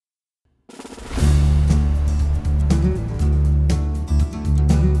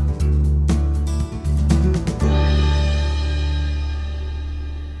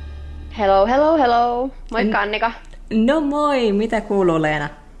Hello, hello, hello. Moikka Annika. No moi, mitä kuuluu Leena?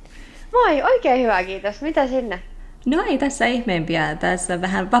 Moi, oikein hyvä, kiitos. Mitä sinne? No ei tässä ihmeempiä, tässä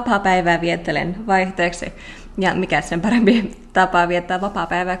vähän vapaa-päivää viettelen vaihteeksi. Ja mikä sen parempi tapa viettää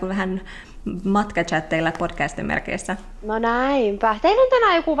vapaa-päivää kuin vähän matkachatteilla podcastin merkeissä. No näinpä. Teillä on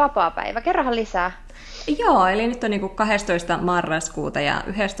tänään joku vapaa-päivä. Kerrohan lisää. Joo, eli nyt on niinku 12. marraskuuta ja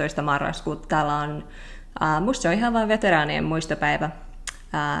 11. marraskuuta täällä on, musta se on ihan vain veteraanien muistopäivä.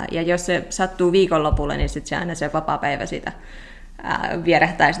 Ja jos se sattuu viikonlopulle, niin sitten se aina se vapaa-päivä siitä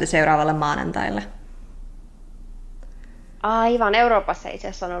vierähtää sitten seuraavalle maanantaille. Aivan, Euroopassa itse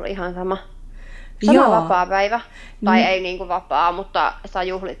asiassa on ollut ihan sama vapaa-päivä. Tai ei niin kuin vapaa, mutta saa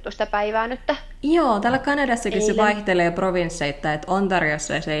juhlittu sitä päivää nyt. Joo, täällä Kanadassakin se vaihtelee provinsseittain, että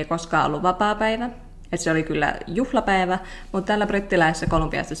Ontariossa se ei koskaan ollut vapaa-päivä. Että se oli kyllä juhlapäivä, mutta täällä brittiläisessä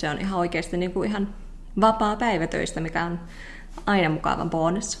Kolumbiassa se on ihan oikeasti niin kuin ihan vapaa päivä töistä, mikä on aina mukavan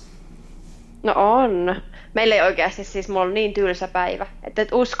bonus. No on. Meillä ei oikeasti siis, mulla on niin tylsä päivä, että et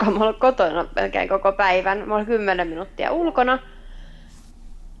usko, mulla on kotona melkein koko päivän. Mulla on 10 minuuttia ulkona.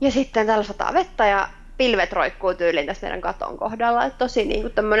 Ja sitten täällä sataa vettä ja pilvet roikkuu tyyliin tässä meidän katon kohdalla. Että tosi niin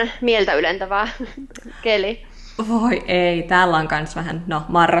kuin tämmönen mieltä ylentävää keli. Voi ei, täällä on kans vähän, no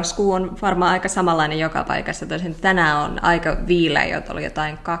marraskuu on varmaan aika samanlainen joka paikassa. Tosin tänään on aika viileä, jota oli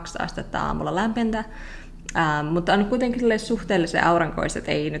jotain 2 astetta aamulla lämpentä. Mutta on kuitenkin suhteellisen aurinkoiset,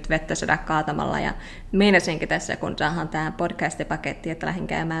 ei nyt vettä sada kaatamalla. Ja meinasinkin tässä, kun saadaan tämä podcast-paketti, että lähdin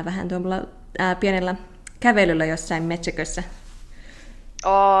käymään vähän tuolla pienellä kävelyllä jossain metsikössä.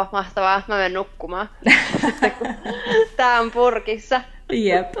 Mahtavaa. Mä menen nukkumaan. Sitten kun tää on purkissa.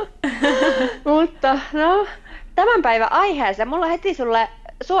 Jep. Mutta no, tämän päivän aiheeseen mulla on heti sulle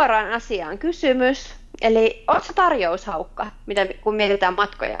suoraan asiaan kysymys. Eli ootko sä tarjoushaukka, kun mietitään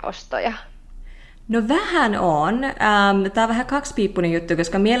matkoja ja ostoja? No vähän on. Tämä on vähän kaksipiippunen juttu,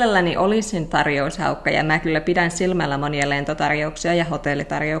 koska mielelläni olisin tarjoushaukka ja mä kyllä pidän silmällä monia lentotarjouksia ja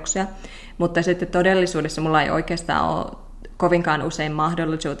hotellitarjouksia, mutta sitten todellisuudessa mulla ei oikeastaan ole kovinkaan usein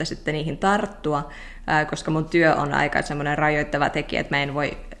mahdollisuutta sitten niihin tarttua, koska mun työ on aika semmoinen rajoittava tekijä, että mä en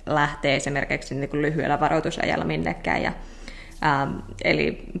voi lähteä esimerkiksi niin kuin lyhyellä varoitusajalla minnekään.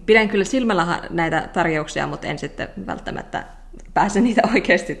 Eli pidän kyllä silmällä näitä tarjouksia, mutta en sitten välttämättä pääse niitä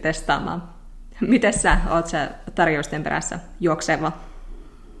oikeasti testaamaan. Miten oot sä tarjousten perässä juokseva?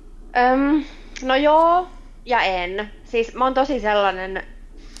 No joo ja en. Siis mä oon tosi sellainen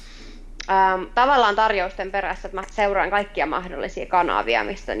tavallaan tarjousten perässä, että mä seuraan kaikkia mahdollisia kanavia,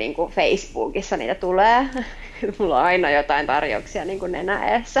 mistä niin kuin Facebookissa niitä tulee. Mulla on aina jotain tarjouksia niin kuin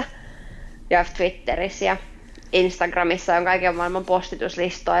nenä eessä. Ja Twitterissä ja Instagramissa on kaiken maailman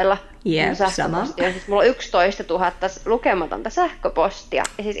postituslistoilla. Jep, sama. Siis mulla on 11 000 lukematonta sähköpostia.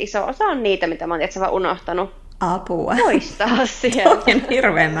 Ja siis iso osa on niitä, mitä mä oon vaan unohtanut apua poistaa sieltä. On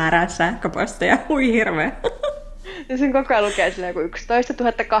hirveän määrä sähköposteja, hui hirveä. Ja sen koko ajan lukee silleen joku 11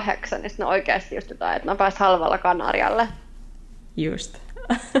 008, ja sitten oikeasti just jotain, että mä pääst halvalla Kanarialle. Just.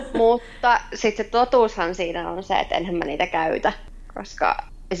 Mutta sitten se totuushan siinä on se, että enhän mä niitä käytä, koska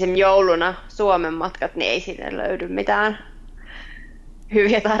esim. Jouluna Suomen matkat, niin ei sinne löydy mitään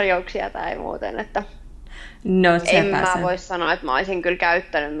hyviä tarjouksia tai muuten, että no, en mä voi sanoa, että mä olisin kyllä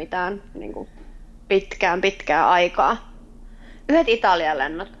käyttänyt mitään niin kuin pitkään aikaa. Yhdet Italian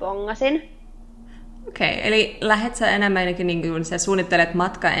lennot bongasin. Okei, eli lähdet sä enemmänkin niin kuin sä suunnittelet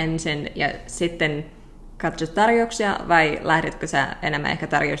matka ensin ja sitten katsot tarjouksia, vai lähdetkö sä enemmän ehkä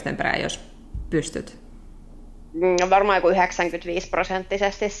tarjousten perään, jos pystyt? Varmaan joku 95%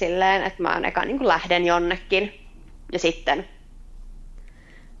 silleen, että mä eka niin kuin lähden jonnekin ja sitten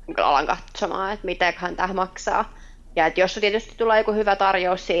niin alan katsomaan, että mitenköhän tämä maksaa. Ja että jos tietysti tulee joku hyvä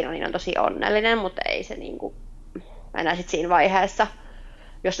tarjous siinä, niin on tosi onnellinen, mutta ei se niin kuin, enää sitten siinä vaiheessa,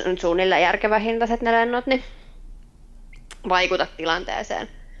 jos on nyt suunnilleen järkevä hintaiset ne lennot, niin vaikuta tilanteeseen.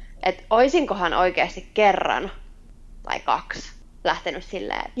 Että oisinkohan oikeasti kerran tai 2 lähtenyt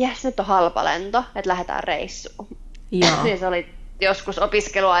silleen, että jes, nyt on halpa lento, että lähdetään reissuun. Joo. Niin se oli joskus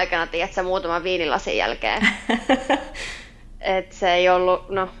opiskeluaikana, tiedätkö, muutaman viinilasin jälkeen. Että se ei ollut,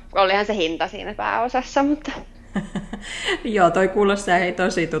 no olihan se hinta siinä pääosassa, mutta Joo, toi kuulostaa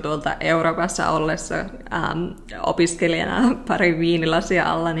tosi tutulta Euroopassa ollessa opiskelijana pari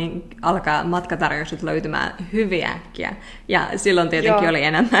viinilasia alla, niin alkaa matkatarjoukset löytymään hyvin äkkiä. Ja silloin tietenkin oli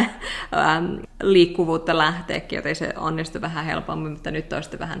enemmän liikkuvuutta lähteekin, joten se onnistui vähän helpommin, mutta nyt on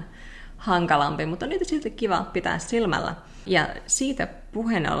sitten vähän hankalampi. Mutta on niitä silti kiva pitää silmällä. Ja siitä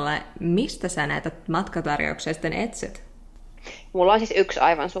puheen ollen, mistä sä näitä matkatarjouksia sitten etsit? Mulla on siis yksi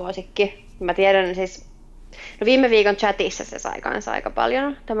aivan suosikki. Mä tiedän siis, no viime viikon chatissa se sai kanssa aika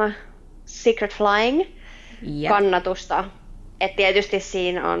paljon, tämä Secret Flying kannatusta. että tietysti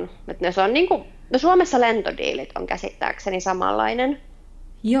siinä on, että se on niinku, no Suomessa lentodiilit on käsittääkseni samanlainen.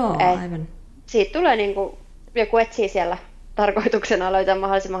 Joo, aivan. Siitä tulee niinku, joku etsii siellä tarkoituksena löytää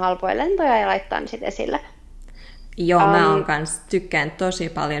mahdollisimman halpoja lentoja ja laittaa ne sitten esille. Joo, mä oon kans tykkään tosi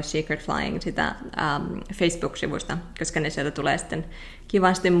paljon Secret Flying sitä Facebook-sivusta, koska ne sieltä tulee sitten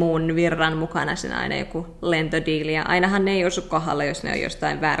kivasti muun virran mukana siinä aina joku lentodiili. Ja ainahan ne ei osu kohdalle, jos ne on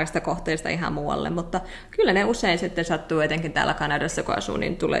jostain väärästä kohteesta ihan muualle, mutta kyllä ne usein sitten sattuu, etenkin täällä Kanadassa kun asuu,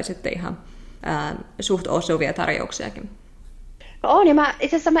 niin tulee sitten ihan suht osuvia tarjouksiakin. No on, ja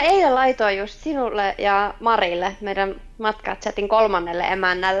itse asiassa mä eilen laitoin just sinulle ja Marille, meidän matkachatin 3.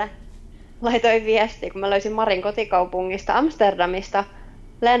 emännälle, laitoin viestiä, kun mä löysin Marin kotikaupungista Amsterdamista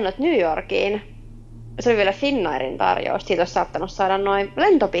lennot New Yorkiin. Se oli vielä Finnairin tarjous. Siitä olisi saattanut saada noin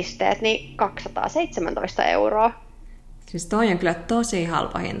lentopisteet, niin 217 €. Siis toi on kyllä tosi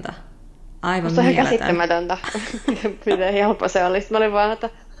halpa hinta. Aivan se on mieletön. Käsittämätöntä, miten helppo se oli. Sitten mä olin vaan, että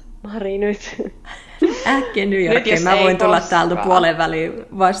Mari nyt. Äkkiä New Yorkiin. Mä voin tulla täältä puolen väliin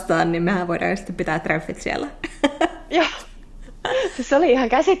vastaan, niin mehän voidaan sitten pitää treffit siellä. Joo. Se oli ihan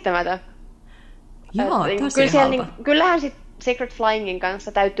käsittämätön. Joo, tosi halpa. Kyllähän sit Secret Flyingin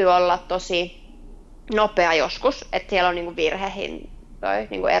kanssa täytyy olla tosi nopea joskus, että siellä on niinku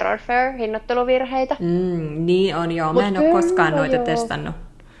niinku error fare, hinnoitteluvirheitä. Niin on, joo. Mä en ole koskaan noita testannut.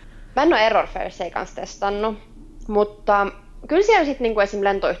 Mä en ole error fareissa kanssa testannut, mutta kyllä siellä sitten niinku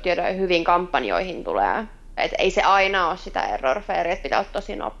esimerkiksi lentoyhtiöiden hyvin kampanjoihin tulee. Et ei se aina ole sitä error farea, että pitää olla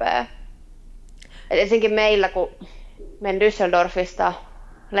tosi nopea. Et ensinnäkin meillä, kun menen Düsseldorfista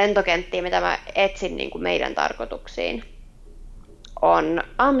lentokenttiin, mitä mä etsin niin kuin meidän tarkoituksiin, on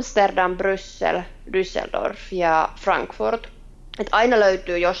Amsterdam, Bryssel, Düsseldorf ja Frankfurt. Et aina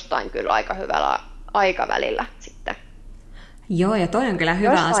löytyy jostain kyllä aika hyvällä aikavälillä sitten. Joo, ja toi on kyllä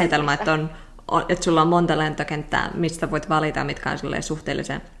hyvä jostain asetelma, että sulla on monta lentokenttää, mistä voit valita, mitkä on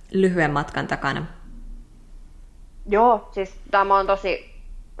suhteellisen lyhyen matkan takana. Joo, siis tämä on tosi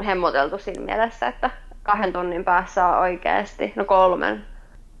hemmoteltu siinä mielessä, että 2 tunnin päässä on oikeasti, 3,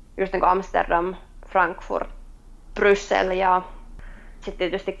 just niin kuin Amsterdam, Frankfurt, Bryssel ja sitten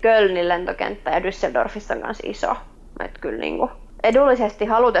tietysti Kölnin lentokenttä ja Düsseldorfissa on kanssa iso. Että kyllä niin kuin edullisesti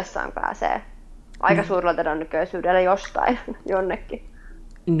halutessaan pääsee aika suurella todennäköisyydellä jostain jonnekin.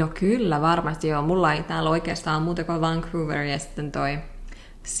 No kyllä, varmasti joo. Mulla ei täällä oikeastaan muuta kuin Vancouver ja sitten toi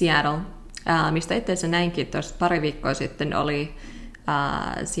Seattle, mistä itse asiassa näinkin tuossa pari viikkoa sitten oli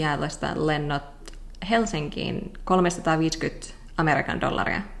Seattlesta lennot Helsinkiin 350 Amerikan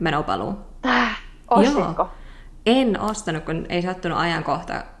dollaria menopaluu. Ostitko? En ostanut, kun ei sattunut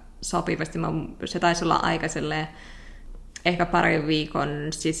ajankohta sopivasti. Se taisi olla aika ehkä parin viikon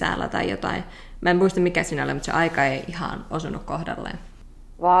sisällä tai jotain. Mä en muista mikä siinä oli, mutta se aika ei ihan osunut kohdalleen.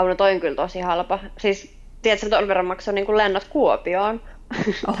 Vau, no toi on kyllä tosi halpa. Siis tiedätkö, että ton verran maksaa niin kuin lennot Kuopioon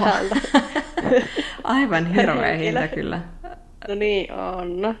täältä. Aivan hirveä hinta kyllä. No niin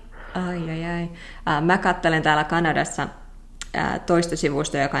on. Ai. Mä katselen täällä Kanadassa toista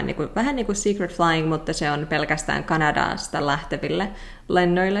sivusta, joka on vähän niin kuin Secret Flying, mutta se on pelkästään Kanadasta lähteville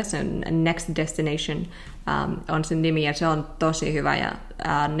lennoille. Se on Next Destination on sen nimi ja se on tosi hyvä ja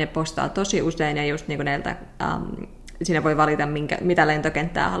ne postaa tosi usein ja just niin kuin näiltä, siinä voi valita mitä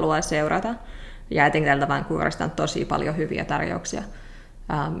lentokenttää haluaa seurata. Ja etenkin täältä Vancouverista on tosi paljon hyviä tarjouksia.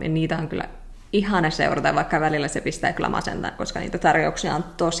 Niitä on kyllä ihana seurata, vaikka välillä se pistää kyllä masentaa, koska niitä tarjouksia on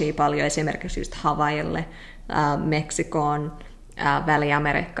tosi paljon, esimerkiksi just Havaille, Meksikoon,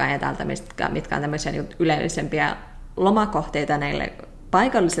 Väli-Amerikkaan ja täältä, mitkä on tämmöisiä yleisempiä lomakohteita näille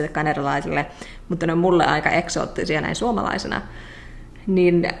paikallisille kanadalaisille, mutta ne on mulle aika eksoottisia näin suomalaisena,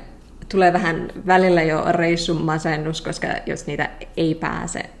 niin tulee vähän välillä jo reissun masennus, koska jos niitä ei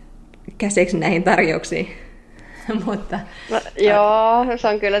pääse käsiksi näihin tarjouksiin. Mutta, joo, se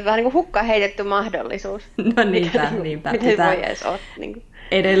on kyllä vähän niin kuin hukkaan heitetty mahdollisuus. No niinpä. Miten voi edes olla? Niin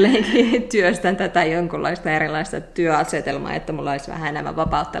edelleenkin työstän tätä jonkunlaista erilaista työasetelmaa, että mulla olisi vähän enemmän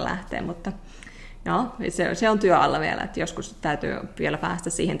vapautta lähteä, mutta no, se on työ alla vielä, että joskus täytyy vielä päästä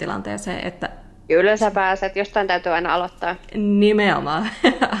siihen tilanteeseen, että kyllä sä pääset, jostain täytyy aina aloittaa. Nimenomaan,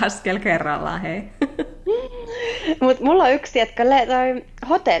 askel kerrallaan, hei. Mutta mulla on yksi, että toi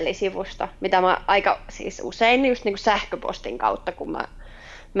hotellisivusto, mitä mä aika siis usein just niinku sähköpostin kautta, kun mä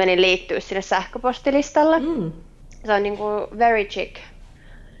menin liittyä sinne sähköpostilistalle. Se on niinku very chic.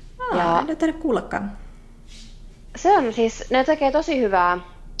 En ole tiedä kuullakaan. Se on siis, ne tekee tosi hyvää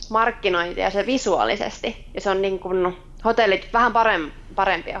markkinointia se visuaalisesti. Ja se on niin kuin hotellit, vähän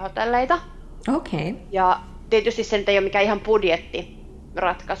parempia hotelleita. Okei. Okay. Ja tietysti se nyt ei ole mikään ihan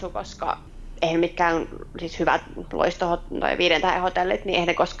budjettiratkaisu, koska eihän mitkään siis hyvät tai 5 tähden hotellit, niin eihän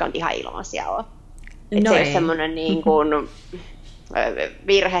ne koskaan ihan ilmaisia ole. No se ei ole semmoinen niin kuin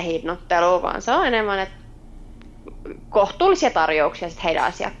virhehinnoittelua, vaan se on enemmän että kohtuullisia tarjouksia sit heidän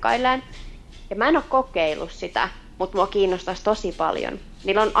asiakkailleen. Ja mä en ole kokeillut sitä, mutta mua kiinnostaisi tosi paljon.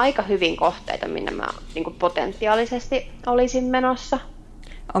 Niillä on aika hyvin kohteita, minne mä niin potentiaalisesti olisin menossa.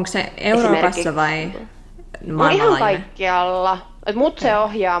 Onko se Euroopassa vai maailmanlaajuinen? Ihan kaikkialla. Mut se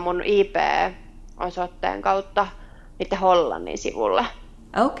ohjaa mun IP-osoitteen kautta niiden Hollannin sivulle.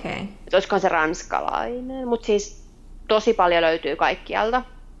 Okei. Okay. Olisikohan se ranskalainen, mutta siis tosi paljon löytyy kaikkialta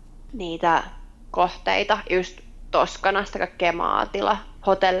niitä kohteita, just Toskanasta, kaikkea maatila,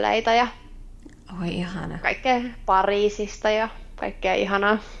 hotelleita ja oi, ihana. Kaikkea Pariisista ja kaikkea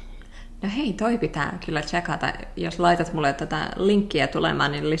ihanaa. No hei, toi pitää kyllä tsekata. Jos laitat mulle tätä linkkiä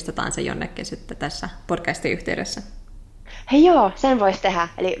tulemaan, niin listataan se jonnekin sitten tässä podcastin yhteydessä. Hei joo, sen voisi tehdä.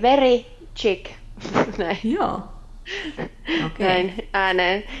 Eli very chic. Näin. Joo. Okay. Näin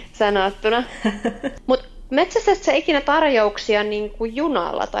ääneen sanottuna. Mutta metsästätkö sä ikinä tarjouksia niin kuin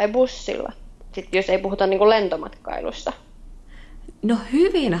junalla tai bussilla? Sitten jos ei puhuta niin kuin lentomatkailusta. No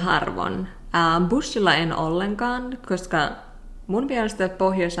hyvin harvoin. Bussilla en ollenkaan, koska mun mielestä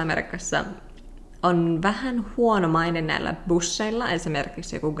Pohjois-Amerikassa on vähän huono maine näillä busseilla,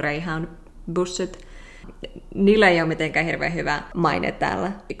 esimerkiksi joku Greyhound-bussit. Niillä ei ole mitenkään hirveän hyvä maine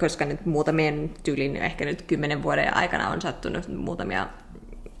täällä, koska nyt muutamien tyylin ehkä nyt 10 vuoden aikana on sattunut muutamia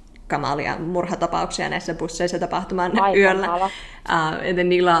kamalia murhatapauksia näissä busseissa tapahtumaan yöllä. Että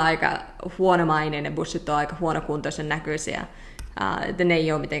niillä on aika huono maine, ne bussit on aika huonokuntoisen näköisiä. Että ne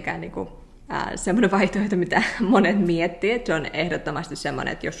ei ole mitenkään niinku semmoinen vaihtoehto, mitä monet miettii, että se on ehdottomasti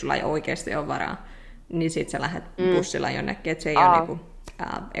semmoinen, että jos sulla ei oikeasti ole varaa, niin sit sä lähdet bussilla jonnekin, että se ei ole niinku,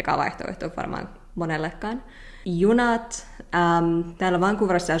 eka vaihtoehto varmaan monellekaan. Junat, täällä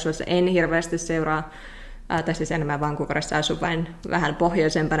Vancouverissa asuessa en hirveästi seuraa, tai siis enemmän Vancouverissa asu vain vähän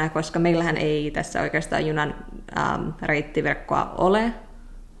pohjoisempana, koska meillähän ei tässä oikeastaan junan reittiverkkoa ole,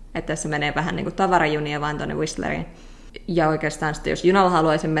 että tässä menee vähän niin kuin tavarajunia vaan tuonne Whistleriin. Ja oikeastaan sitten, jos junalla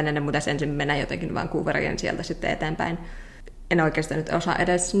haluaisin mennä, niin pitäisi ensin mennä jotenkin Vancouveriin sieltä sitten eteenpäin. En oikeastaan nyt osaa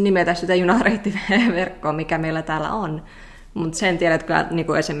edes nimetä sitä junareittiverkkoa, mikä meillä täällä on. Mutta sen tiedät, että kyllä niin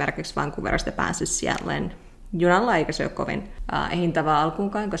kuin esimerkiksi Vancouverista pääsisi Seattleen junalla, eikä se ole kovin hintavaa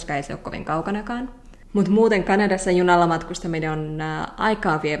alkuunkaan, koska ei se ole kovin kaukanakaan. Mutta muuten Kanadassa junalla matkustaminen on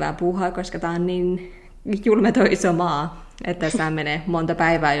aikaa vievää puuhaa, koska tämä on niin julmeto iso maa, että tässä menee monta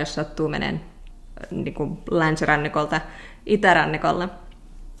päivää, jos sattuu meneen niin kuin länsirannikolta itärannikolle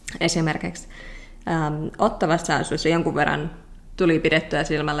esimerkiksi. Ottavassa asuissa jonkun verran tuli pidettyä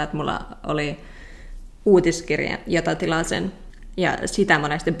silmällä, että mulla oli uutiskirja, jota tilasin, ja sitä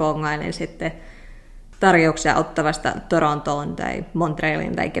monesti bongailin sitten tarjouksia Ottavasta Torontoon tai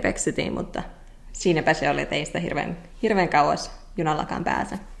Montrealiin tai Quebec Cityin, mutta siinäpä se oli, että ei sitä hirveän kauas junallakaan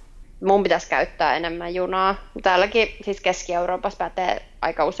pääse. Mun pitäisi käyttää enemmän junaa. Täälläkin siis Keski-Euroopassa pätee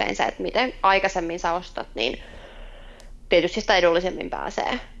aika usein se, että miten aikaisemmin sä ostat, niin tietysti sitä edullisemmin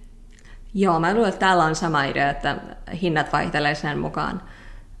pääsee. Joo, mä luulen, että täällä on sama idea, että hinnat vaihtelee sen mukaan,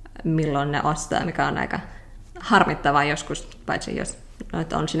 milloin ne ostaa, mikä on aika harmittavaa joskus, paitsi jos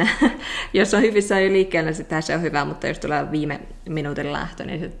on siinä, jos on hyvissä liikkeellä, niin sitten se on hyvä, mutta jos tulee viime minuutin lähtö,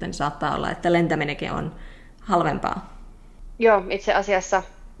 niin sitten saattaa olla, että lentäminenkin on halvempaa. Joo, itse asiassa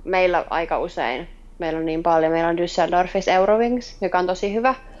meillä aika usein. Meillä on niin paljon. Meillä on Düsseldorfissa Eurowings, joka on tosi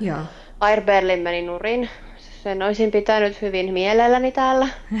hyvä. Joo. Air Berlin meni nurin. Sen olisin pitänyt hyvin mielelläni täällä.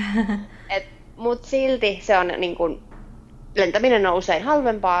 Mutta silti se on niin kun, lentäminen on usein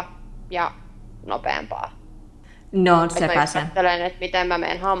halvempaa ja nopeampaa. No, sepä se. Ajattelen, että miten mä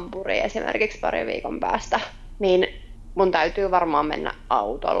menen Hampuriin esimerkiksi pari viikon päästä, niin mun täytyy varmaan mennä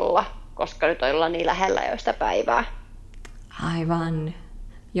autolla, koska nyt ollaan niin lähellä jo sitä päivää. Aivan.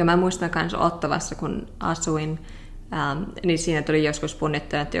 Joo, mä muistan myös Ottavassa, kun asuin, niin siinä tuli joskus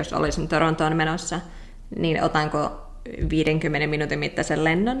punnittu, että jos olisin Torontoon menossa, niin otanko 50 minuutin mittaisen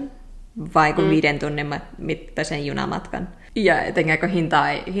lennon vai 5 tunnin mittaisen junamatkan. Ja etenkään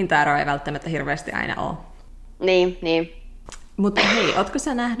hintaeroa ei välttämättä hirveästi aina ole. Niin. Mutta hei, ootko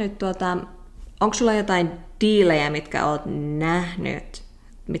sä nähnyt, onko sulla jotain diilejä, mitkä oot nähnyt,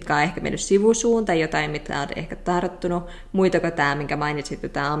 mitkä on ehkä mennyt sivusuun tai jotain, mitä oot ehkä tarttunut? Muitako tämä, minkä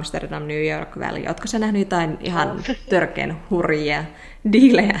mainitsit, tämä Amsterdam, New York väli? Ootko sä nähnyt jotain ihan törkeän hurjia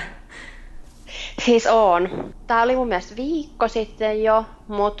diilejä? Siis on. Tää oli mun mielestä viikko sitten jo,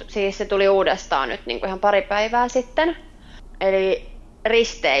 mutta siis se tuli uudestaan nyt niin kuin ihan pari päivää sitten. Eli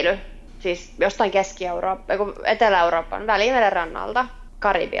risteily. Siis jostain Etelä-Euroopan Välimeren rannalta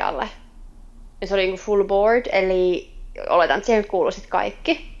Karibialle. Ja se oli niin full board, eli oletan, että siihen kuului sit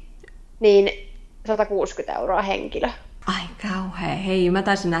kaikki. Niin 160 € henkilö. Ai kauhea. Hei, mä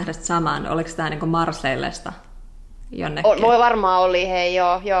taisin nähdä saman. Oliko tää niin Marseillesta jonnekin. Voi varmaan oli, hei,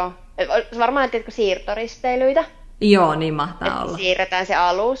 joo. Se varmaan, tiedätkö, siirtoristeilyitä. Joo, niin mahtaa Että olla. siirretään se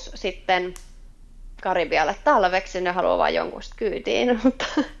alus sitten Karibialle talveksi, ne haluaa vain jonkun kyytiin, mutta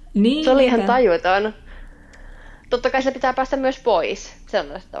Niin, se oli ihan niinpä. tajuton. Totta kai se pitää päästä myös pois, se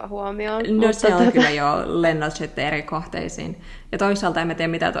on otettava huomioon. No mutta se on kyllä jo lennot sitten eri kohteisiin. Ja toisaalta en tiedä,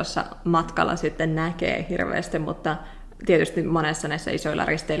 mitä tuossa matkalla sitten näkee hirveästi, mutta tietysti monessa näissä isoilla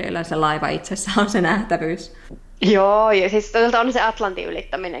risteilijöillä se laiva itsessään on se nähtävyys. Joo, ja siis toisaalta on se Atlantin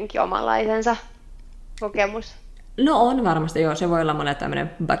ylittäminenkin omanlaisensa kokemus. No on varmasti, joo, se voi olla monen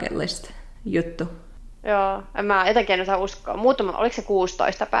tämmöinen bucket list juttu. Joo, mä jotenkin en osaa uskoa. Oliko se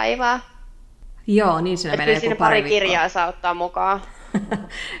 16 päivää? Joo, niin siinä Että menee kyllä siinä joku pari pari viikkoa. kirjaa saa ottaa mukaan.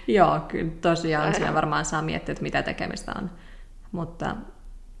 Joo, kyllä tosiaan siinä varmaan saa miettiä, että mitä tekemistä on. Mutta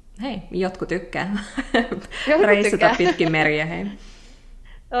hei, jotkut tykkää reissata tykkää. pitkin meriä, hei.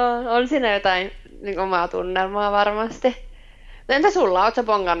 On siinä jotain niin omaa tunnelmaa varmasti. No entä sulla? Ootko sä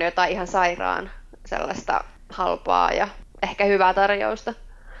bongannut jotain ihan sairaan sellaista halpaa ja ehkä hyvää tarjousta?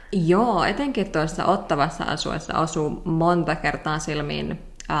 Joo, etenkin tuossa Ottavassa asuessa osuu monta kertaa silmiin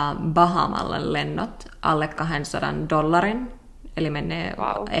Bahamalle lennot alle $200. Eli menee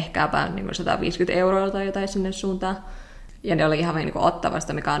Wow. ehkä niin 150 euroa tai jotain sinne suuntaan. Ja ne oli ihan niin kuin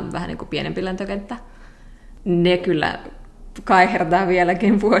Ottavasta, mikä on vähän niin kuin pienempi lentokenttä. Ne kyllä kaihertaa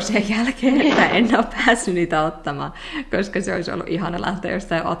vieläkin vuosien jälkeen, että en ole päässyt niitä ottamaan, koska se olisi ollut ihana lähteä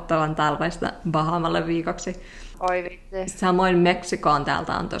jostain Ottavan talvesta Bahamalle viikoksi. Oi vitsi. Samoin Meksikoon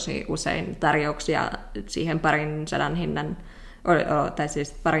täältä on tosi usein tarjouksia siihen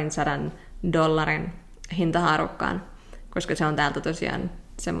 $200 hintahaarukkaan, koska se on täältä tosiaan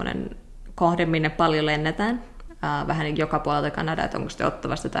semmoinen kohde, minne paljon lennetään. Vähän niin joka puolelta Kanadaa, että onko sitten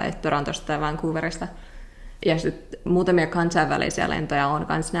Ottavasta tai Torontosta tai Vancouverista. Ja sitten muutamia kansainvälisiä lentoja olen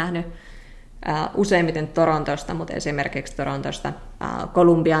myös nähnyt. Useimmiten Torontosta, mutta esimerkiksi Torontosta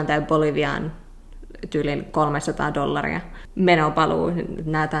Kolumbiaan tai Boliviaan tyyliin $300. Menopaluu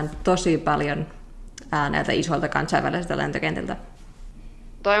näytään tosi paljon näiltä isolta kansainvälisiltä lentokentiltä.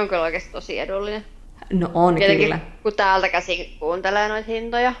 Toi on kyllä oikeasti tosi edullinen. No on Tietenkin, kyllä. kun täältä käsin kuuntelee noita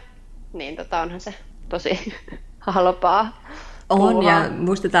hintoja, niin onhan se tosi halpaa. On, ja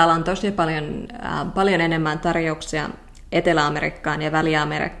muista täällä on tosi paljon enemmän tarjouksia Etelä-Amerikkaan ja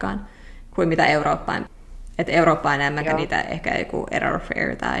Väli-Amerikkaan kuin mitä Eurooppaan. Että Eurooppaan enemmänkä niitä ehkä joku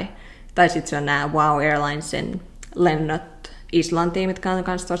Airfare tai sitten se on nämä Wow Airlinesin lennot Islantiin, mitkä on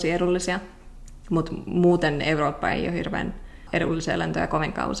myös tosi edullisia. Mutta muuten Eurooppa ei ole hirveän edullisia lentoja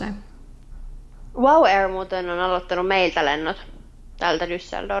kovinkaan usein. Wow Air muuten on aloittanut meiltä lennot täältä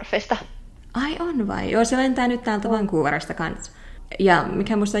Düsseldorfista. Ai on vai? Joo, se lentää nyt täältä Vancouverista kanssa. Ja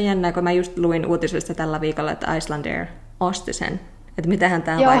mikä musta on jännää, kun mä just luin uutisista tällä viikolla, että Icelandair osti sen. Että mitähän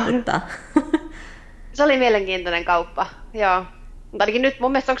tää vaikuttaa. Se oli mielenkiintoinen kauppa, joo. Mutta ainakin nyt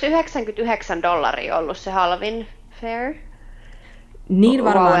mun mielestä onko se $99 ollut se halvin fare? Niin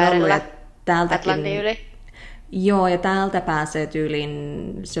varmaan Wow ollut. Airilla, Ja täältäkin, Atlantin yli. joo, ja täältä pääsee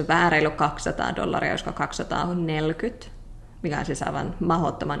tyyliin se vähän reilu $200, koska 240, mikä on siis aivan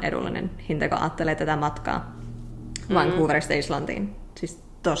mahdottoman edullinen hinta, kun ajattelee tätä matkaa Vancouverista Islantiin. Siis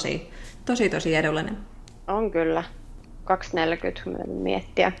tosi edullinen. On kyllä. 240, kun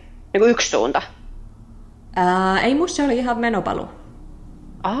miettiä. Niin kuin yksi suunta. Ei musta se oli ihan menopalu.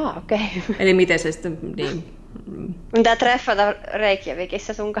 Okei. Eli miten se sitten, niin... Mitä treffata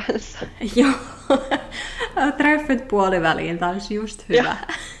Reykjavikissa sun kanssa? Joo, treffit puoliväliin taisi just hyvä.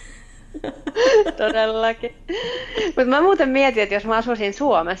 Todellakin. Mutta mä muuten mietin, että jos mä asuisin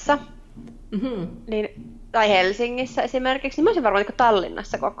Suomessa, niin, tai Helsingissä esimerkiksi, niin mä olisin varmaan niin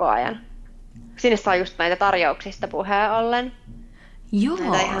Tallinnassa koko ajan. Sinne saa just näitä tarjouksista puheen ollen. Joo,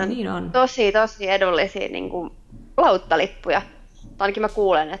 ihan niin on. Tosi edullisia niin kuin lauttalippuja. Tai ainakin mä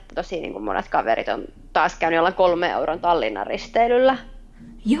kuulen, että tosi niin kuin monet kaverit on taas käynyt jollain 3 euron Tallinnan risteilyllä.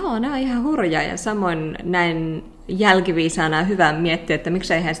 Joo, nämä on ihan hurjaa ja samoin näin jälkiviisaana hyvä miettiä, että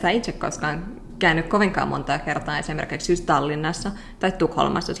miksei hän sitä itse koskaan käynyt kovinkaan montaa kertaa esimerkiksi just Tallinnassa tai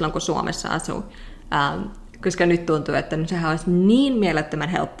Tukholmassa silloin, kun Suomessa asuu. Koska nyt tuntuu, että sehän olisi niin mielettömän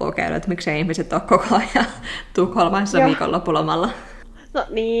helppoa käydä, että miksei ihmiset ole koko ajan Tukholmassa viikonloppulomalla. No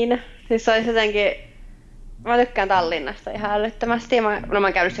niin, siis se olisi jotenkin... Mä tykkään Tallinnasta ihan älyttömästi. Mä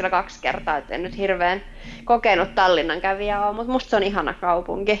oon käynyt siellä 2 kertaa, et en nyt hirveän kokenut Tallinnan kävijää ole, mutta musta se on ihana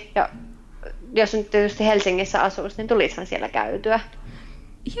kaupunki. Ja jos nyt tietysti Helsingissä asuisi, niin tulisihan siellä käytyä.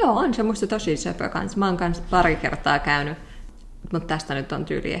 Joo, on se musta tosi söpö kanssa. Mä oon kanssa pari kertaa käynyt, mutta tästä nyt on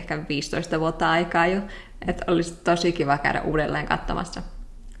tyyli ehkä 15 vuotta aikaa jo. Että olisi tosi kiva käydä uudelleen katsomassa,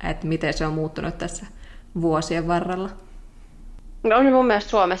 että miten se on muuttunut tässä vuosien varrella. No on mun mielestä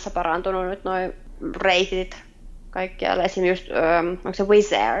Suomessa parantunut nyt noin reitit kaikkialle. Esimerkiksi just, onko se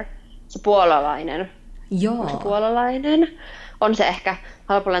Wizz Air, se puolalainen. Joo. Onko se puolalainen? On se ehkä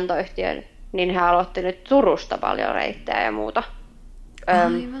halpalentoyhtiö, niin he aloitti nyt Turusta paljon reittejä ja muuta.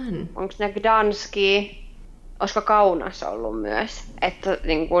 Aivan. Onko ne Gdanski, olisiko Kaunas ollut myös? Että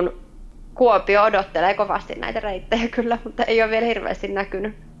niin kun, Kuopio odottelee kovasti näitä reittejä kyllä, mutta ei ole vielä hirveästi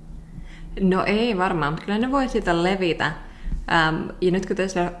näkynyt. No ei varmaan, mutta kyllä ne voi siitä levitä. Ja nyt kun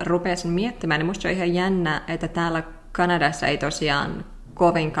tässä rupesin miettimään, niin musta on ihan jännä, että täällä Kanadassa ei tosiaan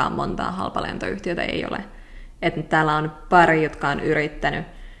kovinkaan montaa halpalentoyhtiötä ei ole. Että täällä on pari, jotka on yrittänyt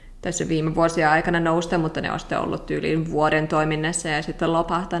tässä viime vuosien aikana nousta, mutta ne on sitten ollut tyyliin vuoden toiminnassa ja sitten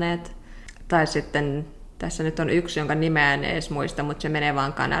lopahtaneet. Tai sitten tässä nyt on yksi, jonka nimeä en edes muista, mutta se menee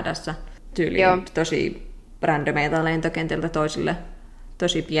vaan Kanadassa tyyliin tosi randomeilta lentokentiltä toisille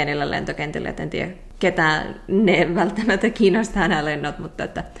tosi pienillä lentokentillä, et en tiedä ketään ne välttämättä kiinnostaa nämä lennot, mutta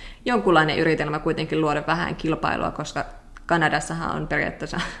että jonkunlainen yritelmä kuitenkin luoda vähän kilpailua, koska Kanadassahan on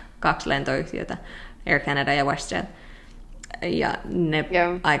periaatteessa 2 lentoyhtiötä, Air Canada ja WestJet, ja ne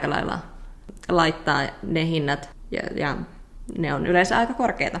aika lailla laittaa ne hinnat, ja ne on yleensä aika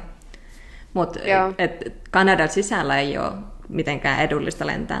korkeita. Mutta Kanadan sisällä ei ole mitenkään edullista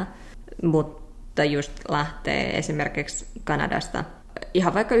lentää, mutta just lähtee esimerkiksi Kanadasta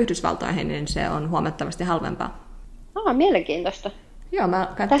ihan vaikka Yhdysvaltoihin, niin se on huomattavasti halvempaa. Mielenkiintoista. Joo, mä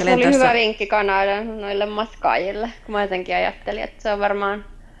tässä oli hyvä vinkki Kanadan noille matkaajille, kun mä jotenkin ajattelin, että se on varmaan,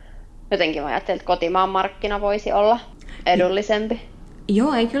 jotenkin mä ajattelin, että kotimaan markkina voisi olla edullisempi.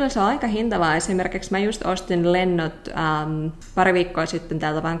 Joo, ei kyllä se on aika hintavaa. Esimerkiksi mä just ostin lennot pari viikkoa sitten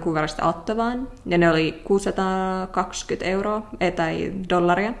täältä Vancouverista Ottawaan, ja ne oli 620 € tai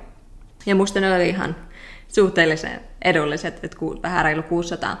dollaria. Ja musta ne oli ihan suhteellisen edulliset, että vähän reilu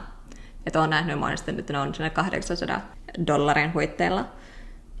 600. Että olen nähnyt monesti, että ne on siinä 800 dollarin huitteilla.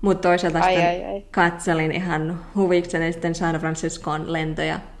 Mutta toisaalta katselin ihan huvikseni sitten San Franciscoon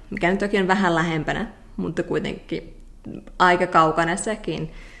lentoja, mikä nyt toki on vähän lähempänä, mutta kuitenkin aika kaukana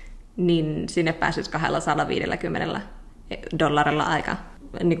sekin, niin sinne pääsisi 250 dollarilla aika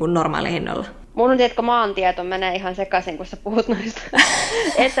niin kuin normaalihinnolla. Mun on tiedätkö, maantieto menee ihan sekaisin, kun sä puhut noista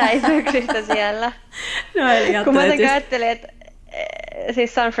etäisyyksistä siellä. No, eli kun mä ajattelin, että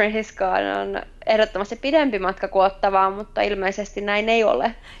siis San Francisco on ehdottomasti pidempi matka kuin Ottawaan, mutta ilmeisesti näin ei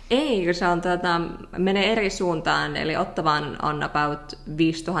ole. Ei, kun se on, menee eri suuntaan, eli Ottawaan on about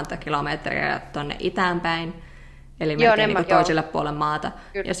 5000 kilometriä tuonne itään eli melkein niin toiselle puolelle maata.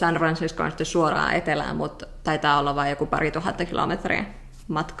 Kyllä. Ja San Francisco on sitten suoraan etelään, mutta taitaa olla vain joku 2000 kilometriä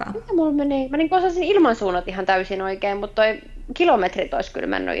matkaa. Mitä mulla meni? Mä niin osasin ilmansuunnat ihan täysin oikein, mutta toi kilometrit olisi kyllä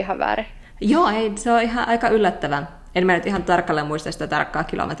mennyt ihan väärin. Joo, ei, se on ihan aika yllättävää. En mä nyt ihan tarkalleen muista sitä tarkkaa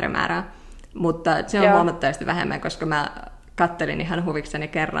kilometrimäärää, mutta se on huomattavasti vähemmän, koska mä kattelin ihan huvikseni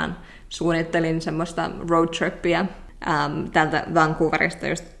kerran. Suunnittelin semmoista roadtrippia täältä Vancouverista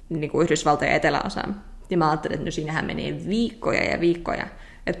just niin kuin Yhdysvaltojen eteläosaan. Ja mä ajattelin, että no siinähän menee viikkoja ja viikkoja,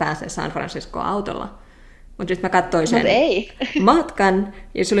 että pääsee San Franciscoon autolla. Mutta sitten mä katsoin sen matkan,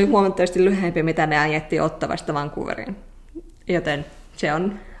 ja se oli huomattavasti lyhyempi, mitä me ajettiin Ottawasta Vancouveriin. Joten se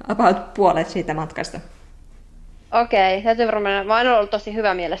on about puolet siitä matkasta. Okei, täytyy varmaan. Mä oon ollut tosi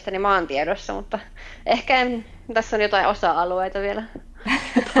hyvä mielestäni maantiedossa, mutta ehkä tässä on jotain osa-alueita vielä,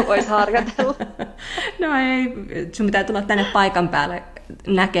 jota voisi harjoitella. No ei, sun pitää tulla tänne paikan päälle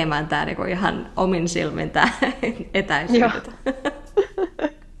näkemään tää niinku ihan omin silmin tää etäisyydet.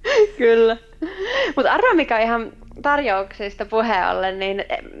 Kyllä. Mutta arvoa mikä on ihan tarjouksista puheen ollen, niin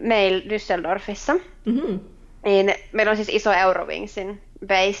meillä Düsseldorfissa, niin meillä on siis iso Eurowingsin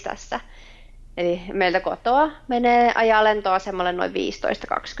base tässä. Eli meiltä kotoa menee ajaa lentoasemalle noin 15-20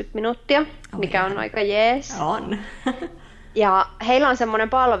 minuuttia, mikä on aika jees. On. Ja heillä on semmoinen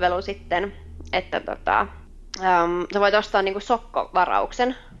palvelu sitten, että sä voit ostaa niinku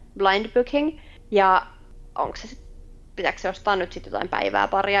sokkovarauksen, blind booking, ja onko se pitääkö se ostaa nyt sitten jotain päivää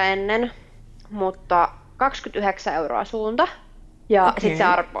paria ennen, mutta 29 € suunta, ja sitten se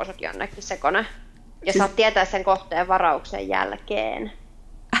arpoo sut jonnekin se kone, ja saat tietää sen kohteen varauksen jälkeen.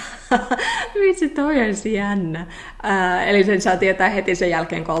 Vitsi, toi olisi jännä. Eli sen saa tietää heti sen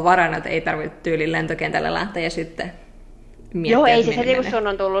jälkeen, kun on varannut, että ei tarvitse tyyliin lentokentälle lähteä ja sitten miettiä. Joo, ei siis heti kun sun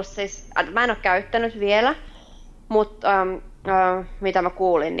on tullut, siis, mä en ole käyttänyt vielä, mutta mitä mä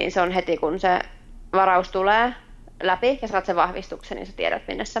kuulin, niin se on heti kun se varaus tulee läpi ja saat sen vahvistuksen, niin sä tiedät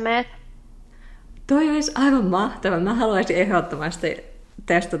minne sä meet. Toi olisi aivan mahtava. Mä haluaisin ehdottomasti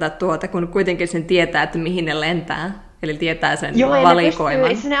testata tuota, kun kuitenkin sen tietää, että mihin ne lentää. Eli tietää sen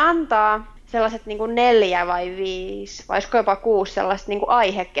valikoiman. Joo, ne antaa sellaiset niin kuin 4 vai 5, vai olisiko jopa 6 sellaista niin kuin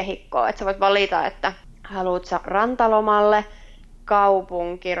aihekehikkoa, että sä voit valita, että haluat sä rantalomalle,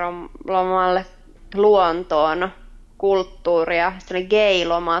 kaupunkilomalle, luontoon kulttuuria, sitten oli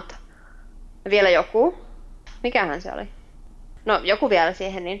gay-lomat, ja vielä joku. Mikähän se oli? No joku vielä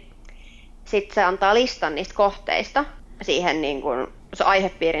siihen, niin sitten se antaa listan niistä kohteista, siihen niin kuin, se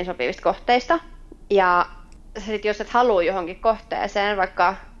aihepiirin sopivista kohteista. Ja sit jos et halua johonkin kohteeseen,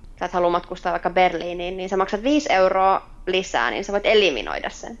 vaikka sä et halua matkustaa vaikka Berliiniin, niin sä maksat 5 euroa lisää, niin sä voit eliminoida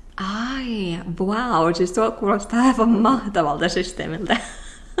sen. Ai, wow, siis tuo kuulostaa aivan mahtavalta systeemiltä.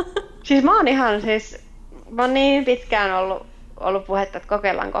 Siis mä oon niin pitkään ollut puhetta, että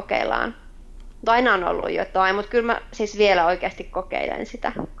kokeillaan. Mutta aina on ollut jotain, mutta kyllä mä siis vielä oikeasti kokeilen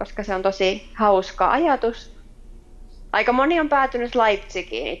sitä, koska se on tosi hauska ajatus. Aika moni on päätynyt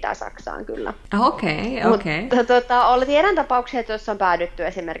Leipzigiin, Itä-Saksaan kyllä. Okei. Mutta tiedän tapauksia, että jos on päädytty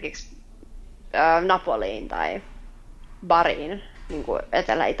esimerkiksi Napoliin tai Bariin, niin kuin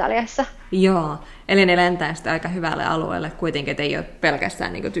Etelä-Italiassa. Joo, eli ne lentää sitä aika hyvälle alueelle kuitenkin, että ei ole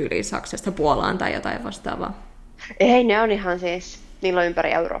pelkästään niin tyyliin Saksasta Puolaan tai jotain vastaavaa. Ei, ne on ihan siis, niillä on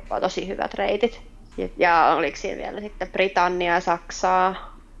ympäri Eurooppaa tosi hyvät reitit. Ja oliko siinä vielä sitten Britannia,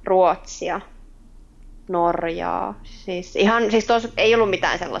 Saksaa, Ruotsia, Norjaa. Siis tuossa ei ollut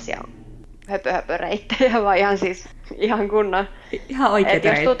mitään sellaisia höpöreittejä, vaan ihan kunnon. Ihan oikeita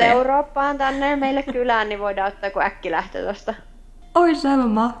reittejä. Jos tulet Eurooppaan tänne meille kylään, niin voidaan ottaa joku äkkilähtö tuosta. Ois aivan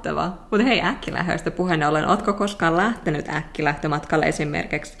mahtavaa. Mutta hei, äkkilähdöistä puheen ollen, ootko koskaan lähtenyt äkkilähtömatkalle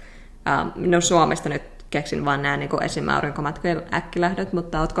esimerkiksi? No Suomesta nyt keksin vaan nämä niin esim. Aurinkomatkojen äkkilähdöt,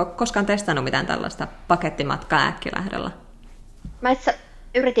 mutta ootko koskaan testannut mitään tällaista pakettimatkaa äkkilähdöllä? Mä itse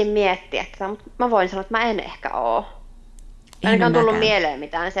yritin miettiä tätä, mutta mä voin sanoa, että mä en ehkä oo. Ainakaan tullut mieleen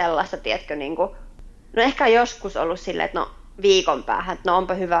mitään sellaista, tiedätkö, niin kuin, no ehkä joskus ollut silleen, että no viikon päähän, että no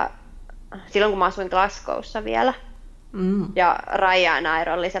onpa hyvä, silloin kun mä asuin Glasgowssa vielä, ja Ryanair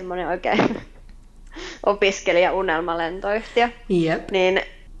oli semmoinen oikein opiskelija-unelmalentoyhtiö, niin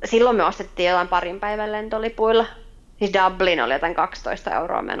silloin me ostettiin jotain parin päivän lentolipuilla. Siis Dublin oli jotain 12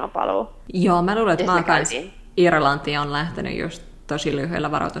 euroa menopaluu. Joo, mä luulen, että mä kanssa Irlantiin on lähtenyt just tosi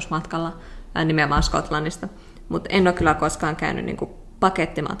lyhyellä varoitusmatkalla, nimenomaan Skotlannista. Mutta en ole kyllä koskaan käynyt niinku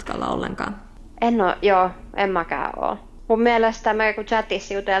pakettimatkalla ollenkaan. En mäkään ole. Mun mielestä me kun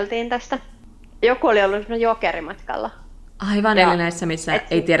chatissa juteltiin tästä, joku oli ollut jokerimatkalla. Aivan, eli näissä, missä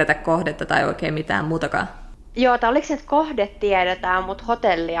ei tiedetä kohdetta tai oikein mitään muutakaan. Joo, tai oliko se, että kohde tiedetään, mutta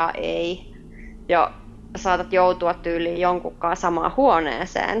hotellia ei. Ja saatat joutua tyyliin jonkunkaan samaan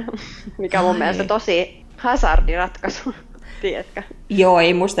huoneeseen, mikä mun mielestä tosi hazardiratkaisu, tiedätkö? Joo,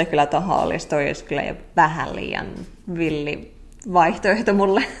 ei musta kyllä tohon olisi. Toi olisi kyllä jo vähän liian villi vaihtoehto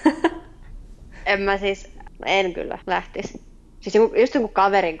mulle. En kyllä lähtisi. Siis just jonkun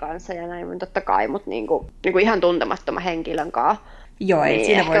kaverin kanssa ja näin, totta kai, mutta niinku ihan tuntemattoman henkilön kanssa. Joo, ei niin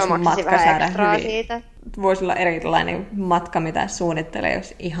siinä voisi matka saada hyvin. Siitä. Voisi olla erilainen matka, mitä suunnittelee,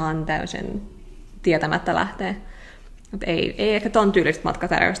 jos ihan täysin tietämättä lähtee. Mutta ei ehkä ton tyylistä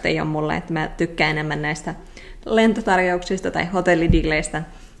matkatarjousta ei ole mulle, että mä tykkään enemmän näistä lentotarjouksista tai hotellidilleistä,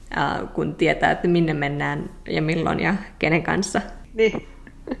 kun tietää, että minne mennään ja milloin ja kenen kanssa. Niin.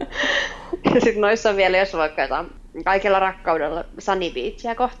 Ja sitten noissa on vielä, jos vaikka jotain kaikella rakkaudella Sunny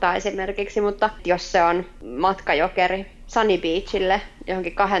Beachia kohtaa esimerkiksi, mutta jos se on matkajokeri Sunny Beachille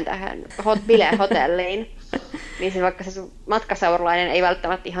johonkin 2 tähän bilehotelliin, niin se vaikka se sun matkaseuralainen ei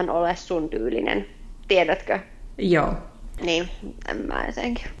välttämättä ihan ole sun tyylinen. Tiedätkö? Joo. Niin, en mä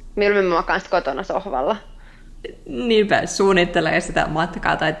esenkin. Milloin mä makaan sitten kotona sohvalla. Niinpä, suunnittelee sitä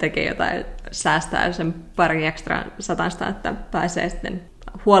matkaa tai tekee jotain, säästää sen pari ekstra satasta, että pääsee sitten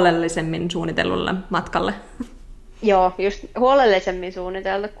huolellisemmin suunnitellulle matkalle. Joo, just huolellisemmin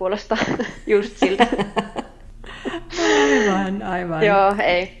suunniteltu kuulostaa just siltä. Aivan. Joo,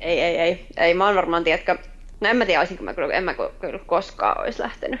 ei. Mä oon varmaan, tiedätkö, no en mä tiedä, en mä kyllä koskaan olisi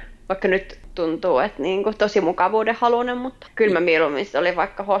lähtenyt. Vaikka nyt tuntuu, että niinku tosi mukavuuden halunen, mutta kyllä mä mieluummin oli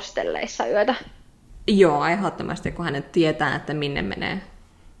vaikka hostelleissa yötä. Joo, ehdottomasti, kun hänet tietää, että minne menee.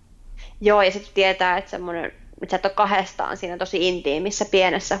 Joo, ja sitten tietää, että sä et ole kahdestaan siinä tosi intiimissä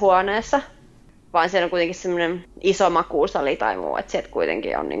pienessä huoneessa, vaan siellä on kuitenkin semmoinen iso makuusali tai muu, että sieltä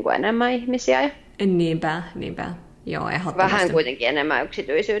kuitenkin on niinku enemmän ihmisiä. Niinpä. Joo, ehdottomasti. Vähän kuitenkin enemmän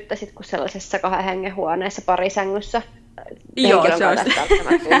yksityisyyttä sit, kuin sellaisessa 2 hengen huoneessa parisängyssä. Joo, se on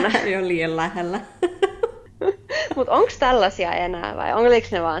jo liian lähellä. Mutta onko tällaisia enää vai oliko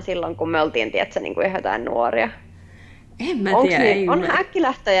ne vaan silloin, kun me oltiin niin kuin ihan jotain nuoria? En mä tiedä. On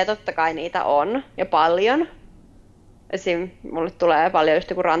äkkilähtöjä, totta kai niitä on ja paljon. Esim. Mulle tulee paljon just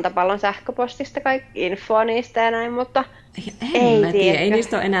joku Rantapallon sähköpostista kaikki infoa niistä ja näin, mutta en tiedä. Ei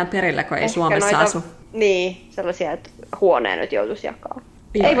niistä ole enää perillä, kun ei Suomessa asu. Niin, sellaisia, että huoneen nyt joutuisi jakaa.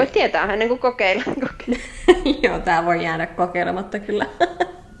 Joo. Ei voi tietää ennen kuin kokeilla. Joo, tää voi jäädä kokeilematta kyllä.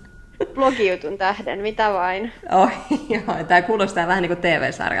 blogijutun tähden, mitä vain. Joo, tää kuulostaa vähän niin kuin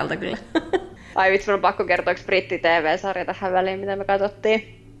TV-sarjalta kyllä. Ai vitsi, mun on pakko kertoa yksi britti-TV-sarja tähän väliin, mitä me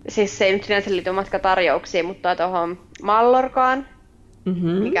katsottiin. Siis se ei nyt sinänsä liity matkatarjouksiin, mutta tuohon Mallorcaan,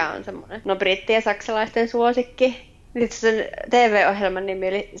 mikä on semmoinen, britti- ja saksalaisten suosikki. Sitten sen TV-ohjelman nimi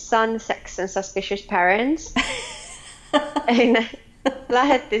oli Sun, Sex and Suspicious Parents. Eli ne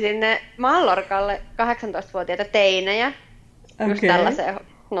lähetti sinne Mallorcalle 18-vuotiaita teinejä. Just tällaiseen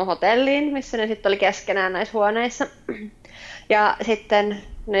hotelliin, missä ne sitten oli keskenään näissä huoneissa. Ja sitten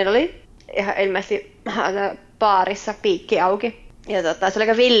ne oli ihan ilmeisesti baarissa piikki auki. Ja se oli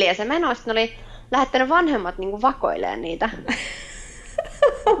aika villiä se meno. Sitten ne oli lähettänyt vanhemmat niinku vakoilemaan niitä.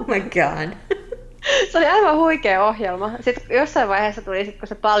 Oh my god. Se oli aivan huikea ohjelma. Sitten jossain vaiheessa tuli, kun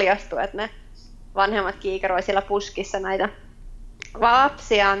se paljastui, että ne vanhemmat kiikaroi siellä puskissa näitä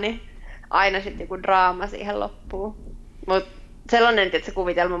lapsiaan, niin aina sitten joku draama siihen loppuu. Mutta sellainen, että se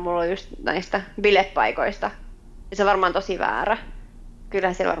kuvitelma mulla on just näistä bilepaikoista. Ja se on varmaan tosi väärä.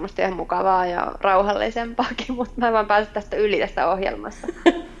 Kyllähän siellä varmasti ihan mukavaa ja rauhallisempaakin, mutta mä en vaan pääse tästä yli tästä ohjelmasta.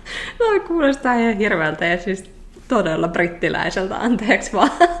 No kuulostaa ihan hirveältä ja siis todella brittiläiseltä, anteeksi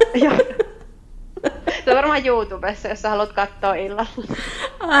vaan. Joo. Se on varmaan YouTubessa, jos sä haluat katsoa illalla.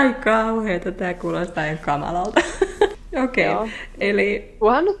 Ai kauheeta, tää kuulostaa ihan kamalalta. Okei, eli...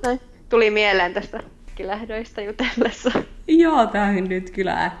 Kunhan nyt näin. Tuli mieleen tästä äkkilähdöistä jutellessa. Joo, tää on nyt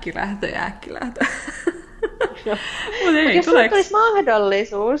kyllä äkkilähtö. Jos sulla tulisi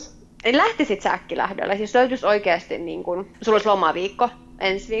mahdollisuus, niin lähtisit sä äkkilähdölle. Siis löytyisi oikeasti, niin kun, sulla olisi lomaviikko,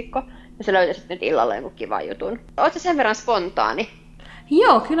 ensi viikko, ja sä löytäisit nyt illalla jonkun kivan jutun. Oot sä sen verran spontaani?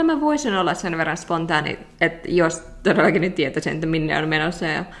 Joo, kyllä mä voisin olla sen verran spontaani, että jos todellakin nyt tietäisin, että minne on menossa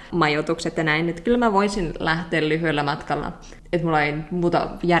ja majoitukset ja näin, että kyllä mä voisin lähteä lyhyellä matkalla. Että mulla ei muuta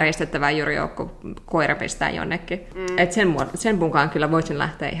järjestettävää juuri ole, kun koira pistää jonnekin. Että sen mukaan kyllä voisin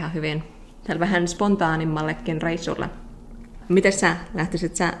lähteä ihan hyvin vähän spontaanimmallekin reissulle. Miten sä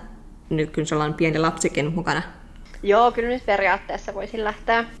lähtisit nyt kun sulla on pieni lapsikin mukana? Joo, kyllä nyt periaatteessa voisin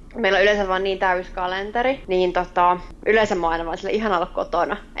lähteä. Meillä on yleensä vaan niin täys kalenteri, niin yleensä mä oon aina vaan sille ihan olla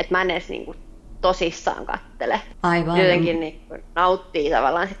kotona, että mä en edes niinku tosissaan kattele. Aivan. Jotenkin niinku nauttii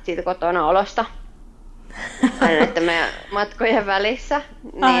tavallaan siitä kotona olosta. Aina näiden meidän matkojen välissä.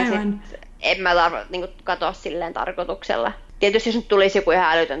 Niin sit en mä niinku katsoa silleen tarkoituksella. Tietysti jos nyt tulisi joku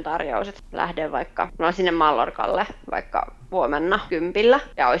ihan älytön tarjous, että lähden vaikka sinne Mallorcalle vaikka huomenna 10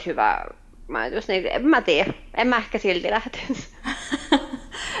 ja olisi hyvä majoitus, niin en mä tiedä. En mä ehkä silti lähtisi.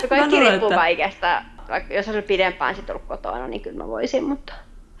 Kaikki riippuu kaikesta. Vaikka jos olisi pidempään sit ollut kotona, niin kyllä mä voisin, mutta...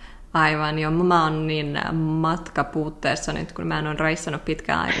 Aivan, joo. Mä oon niin matkapuutteessa nyt, kun mä en ole reissannut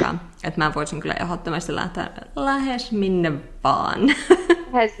pitkään aikaa, että mä voisin kyllä ehdottomasti lähteä lähes minne vaan.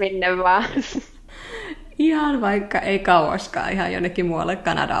 Lähes minne vaan. Ihan vaikka ei kauaskaan, ihan jonnekin muualle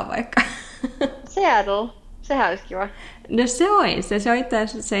Kanadaan vaikka. Seattle, sehän olisi kiva. No se olisi. Se on itse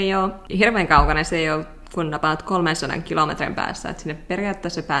asiassa, se ei ole hirveän kaukana, se ei ole kun about 300 kilometrin päässä. Että sinne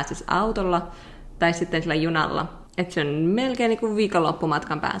periaatteessa pääsisi autolla tai sitten sillä junalla. Että se on melkein niin kuin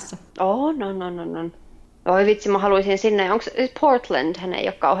viikonloppumatkan päässä. No. Oi vitsi, mä haluaisin sinne. Onko Portland, hän ei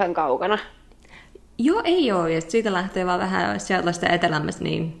ole kauhean kaukana? Joo, ei ole. Ja siitä lähtee vaan vähän sieltä etelämässä,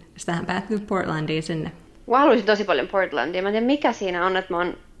 niin sitähän päätyy Portlandiin sinne. Mä haluaisin tosi paljon Portlandia. Mä en tiedä, mikä siinä on, että mä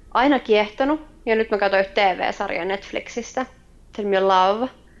oon aina kiehtonut. Ja nyt mä katsoin TV-sarjaa Netflixistä. Se nimi on Love.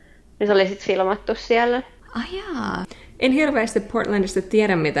 Niin se oli sitten filmattu siellä. Jaa. En hirveästi Portlandista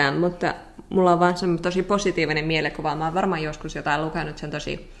tiedä mitään, mutta mulla on vaan se tosi positiivinen mielikuva. Mä oon varmaan joskus jotain lukenut, sen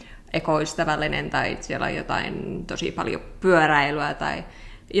tosi ekoystävällinen tai siellä on jotain tosi paljon pyöräilyä tai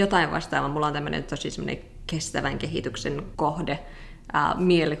jotain vastaavaa. Mulla on tämmöinen tosi semmoinen kestävän kehityksen kohde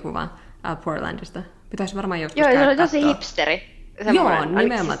mielikuva Portlandista. Pitäisi varmaan joskus käydä katsoa. Joo, se on tosi hipsteri. Joo,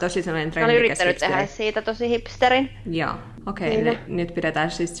 nimenomaan tosi sellainen trendikäs hipsteri. Olen yrittänyt tehdä siitä tosi hipsterin. Joo, okei. Niin. Nyt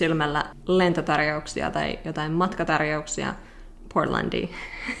pidetään siis silmällä lentotarjouksia tai jotain matkatarjouksia Portlandiin.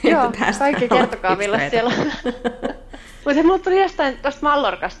 Joo, kaikki kertokaa millä siellä on. Mutta mulla tuli jostain tuosta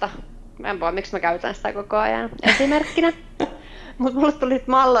Mallorcasta. Mä en tiedä, miksi mä käytän sitä koko ajan esimerkkinä. Mutta mulle tuli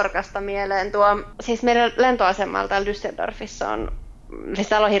Mallorcasta mieleen siis meidän lentoasemalla täällä Düsseldorfissa on, siis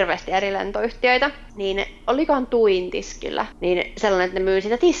täällä on hirveästi eri lentoyhtiöitä, niin olikohan Tuin tiskillä, niin sellainen, että ne myy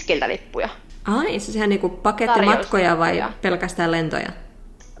sitä tiskiltä lippuja. Ai, sehän niinku pakettimatkoja vai pelkästään lentoja?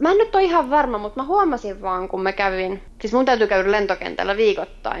 Mä en nyt ole ihan varma, mutta mä huomasin vaan, kun mä kävin, siis mun täytyy käydä lentokentällä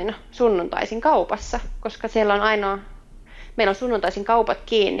viikoittain sunnuntaisin kaupassa, koska siellä on meillä on sunnuntaisin kaupat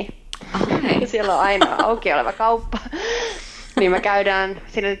kiinni. Ai. Siellä on ainoa auki oleva kauppa. Niin me käydään,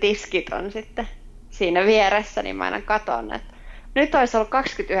 siinä tiskit on sitten siinä vieressä, niin mä aina katon, että nyt olisi ollut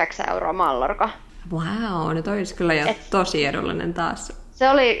 29 € Mallorca. Wow, nyt olisi kyllä jo tosi edullinen taas. Se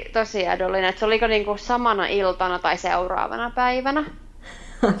oli tosi edullinen, että se oliko niinku samana iltana tai seuraavana päivänä.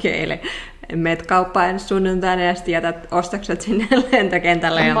 Okei, eli meet kauppaan sunnuntaina ja sitten jätät ostokset sinne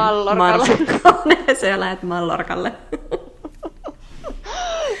lentokentälle ja marsukkoneeseen ja lähdet Mallorcalle.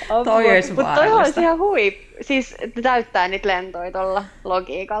 Toi olisi Mutta toi olisi ihan siis täyttää niitä lentoja tuolla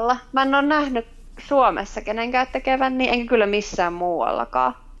logiikalla. Mä en ole nähnyt Suomessa kenenkään tekevän, niin enkä kyllä missään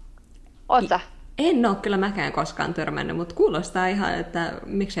muuallakaan. Oot sä? En ole kyllä mäkään koskaan törmännyt, mutta kuulostaa ihan, että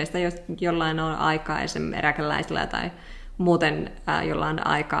miksei sitä jollain ole aikaa esimerkiksi eräkeläisillä tai muuten jollain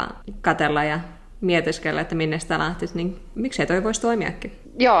aikaa katsella ja mietiskellä, että minne sitä lähtisi, niin miksei toi voisi toimiakin?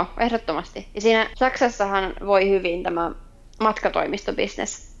 Joo, ehdottomasti. Ja siinä Saksassahan voi hyvin tämä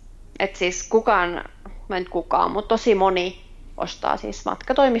matkatoimistobisnes. Että siis mä en kukaan, mutta tosi moni ostaa siis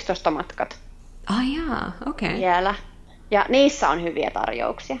matkatoimistosta matkat. Jaa, okei. Vielä. Ja niissä on hyviä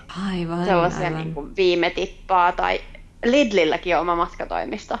tarjouksia. Aivan. Sellaisia niin kuin viime tippaa tai Lidlilläkin on oma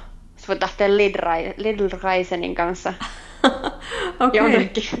matkatoimisto. Sä voit lähteä Lidl-Reisenin kanssa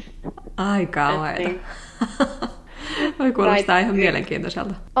jonnekin. Ai kauheeta. Voi kuulostaa ihan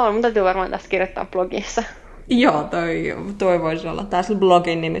mielenkiintoiselta. Mun täytyy varmaan tästä kirjoittaa blogissa. Joo, toi voisi olla taas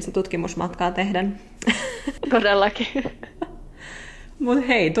blogin nimissä tutkimusmatkaa tehdän. Todellakin. Mutta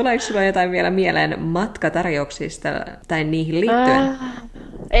hei, tuleeko sulla jotain vielä mieleen matkatarjouksista tai niihin liittyen?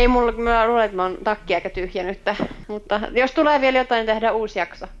 Ei mulla, mä luulen, että mä oon takki aika tyhjä nyt. Mutta jos tulee vielä jotain, tehdään uusi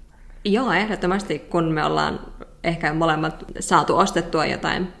jakso. Joo, ehdottomasti, kun me ollaan ehkä molemmat saatu ostettua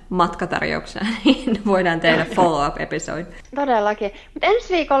jotain matkatarjouksia, niin voidaan tehdä follow-up-episode. Todellakin. Mutta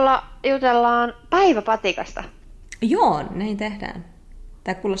ensi viikolla jutellaan päiväpatikasta. Joo, näin tehdään.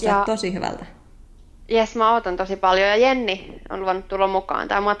 Tämä kuulostaa tosi hyvältä. Jes, mä ootan tosi paljon. Ja Jenni on luvannut tulla mukaan.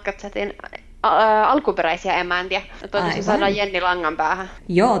 Tämä Matkatchatin alkuperäisiä emäntiä. Toivottavasti saadaan Jenni langan päähän.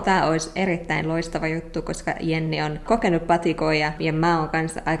 Joo, tämä olisi erittäin loistava juttu, koska Jenni on kokenut patikoja ja mä oon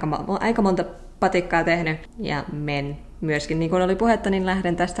kanssa aika monta patikkaa tehnyt. Ja men myöskin, niin kuin oli puhetta, niin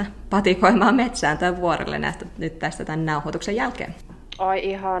lähden tästä patikoimaan metsään tai vuorelle nyt tästä tämän nauhoituksen jälkeen. Ai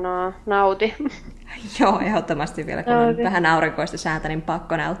ihanaa, nauti. Joo, ehdottomasti vielä, kun on vähän aurinkoista säätä, niin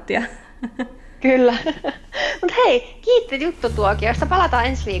pakko nauttia. Kyllä. Mutta hei, kiitti juttutuokiosta. Palataan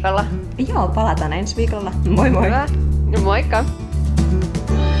ensi viikolla. Joo, palataan ensi viikolla. Moi moi. Hyvä. Moikka.